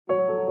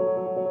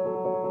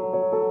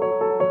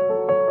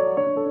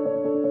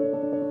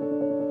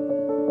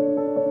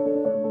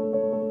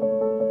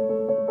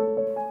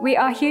We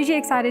are hugely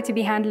excited to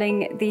be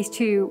handling these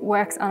two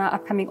works on our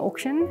upcoming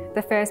auction.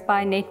 The first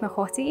by Nat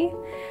Mokgosi.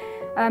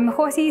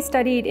 Mokgosi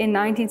studied in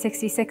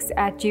 1966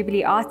 at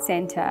Jubilee Arts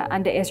Centre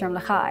under Ezra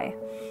Lachai.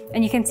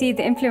 And you can see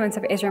the influence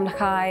of Ezra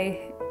Lachai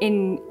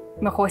in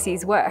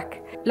Mokhosi's work.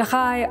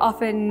 Lachai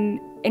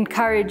often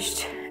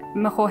encouraged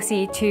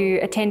Mokgosi to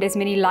attend as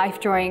many life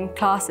drawing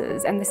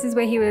classes, and this is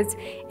where he was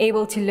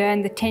able to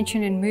learn the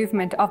tension and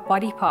movement of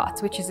body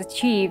parts, which is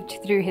achieved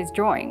through his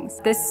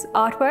drawings. This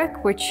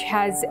artwork, which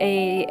has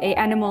an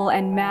animal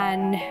and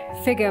man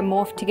figure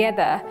morphed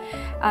together,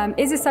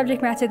 is a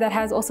subject matter that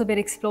has also been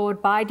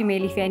explored by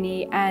Dumeli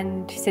Feni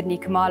and Sydney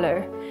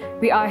Khumalo.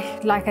 We are,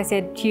 like I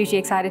said, hugely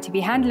excited to be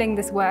handling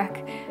this work,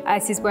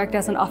 as his work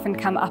doesn't often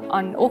come up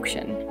on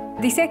auction.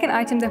 The second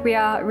item that we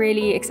are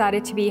really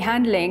excited to be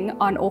handling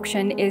on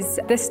auction is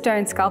this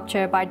stone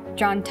sculpture by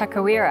John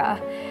Takawira.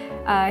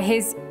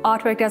 His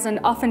artwork doesn't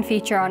often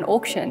feature on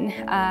auction,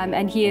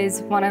 and he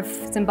is one of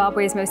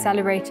Zimbabwe's most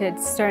celebrated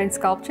stone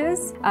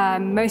sculptors,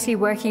 mostly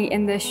working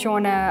in the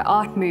Shona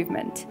art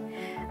movement.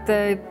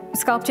 The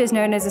sculpture is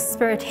known as a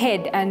spirit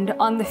head, and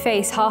on the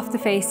face, half the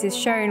face is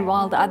shown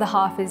while the other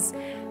half is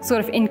sort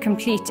of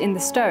incomplete in the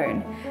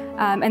stone.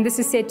 And this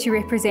is said to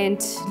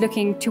represent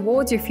looking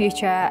towards your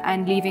future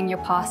and leaving your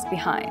past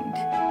behind.